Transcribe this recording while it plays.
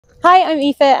Hi, I'm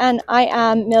Aoife and I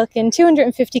am milking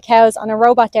 250 cows on a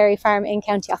robot dairy farm in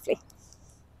County Offaly.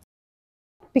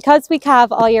 Because we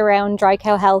calve all year round, dry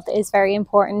cow health is very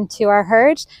important to our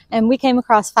herd, and we came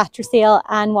across Fatroseal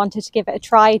and wanted to give it a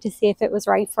try to see if it was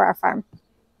right for our farm.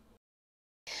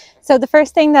 So the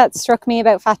first thing that struck me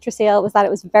about Fatroseal was that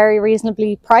it was very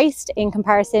reasonably priced in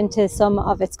comparison to some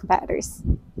of its competitors.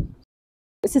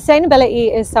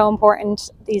 Sustainability is so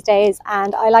important these days,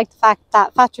 and I like the fact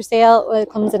that Fatroseal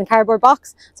comes in a cardboard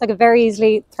box, so I could very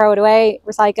easily throw it away,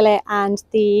 recycle it, and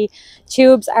the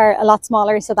tubes are a lot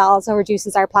smaller, so that also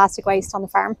reduces our plastic waste on the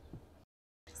farm.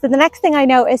 So the next thing I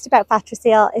noticed about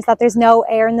Fatroseal is that there's no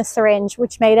air in the syringe,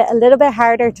 which made it a little bit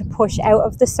harder to push out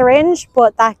of the syringe,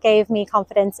 but that gave me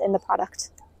confidence in the product.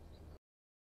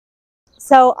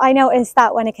 So I noticed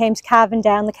that when it came to calving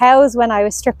down the cows, when I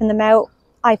was stripping them out,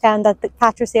 I found that the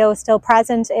Fatroseal was still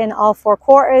present in all 4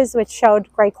 quarters, which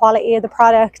showed great quality of the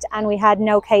product, and we had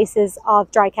no cases of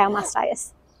dry cow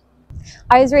mastitis.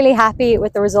 I was really happy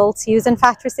with the results using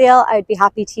Fatroseal. I would be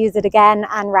happy to use it again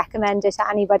and recommend it to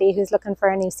anybody who's looking for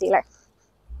a new sealer.